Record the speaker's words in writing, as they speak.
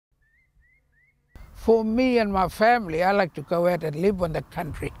For me and my family, I like to go out and live on the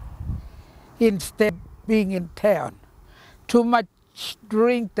country instead of being in town. Too much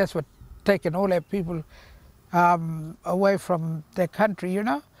drink, that's what taken all our people away from their country, you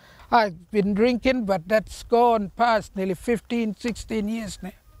know. I've been drinking, but that's gone past nearly 15, 16 years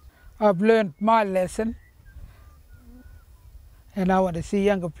now. I've learned my lesson, and I want to see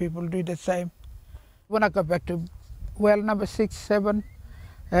younger people do the same. When I go back to well number 6, 7,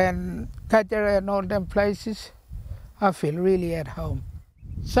 and Kajara and all them places, I feel really at home.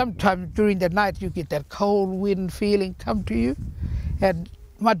 Sometimes during the night you get that cold wind feeling come to you, and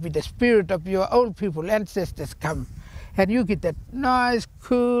might be the spirit of your old people, ancestors come, and you get that nice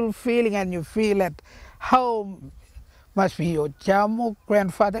cool feeling and you feel at home. Must be your Jamu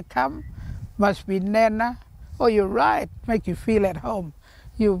grandfather come, must be Nana, or you're right, make you feel at home.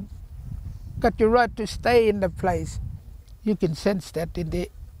 You got your right to stay in the place. You can sense that in the,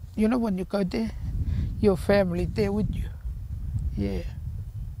 you know, when you go there, your family there with you. Yeah.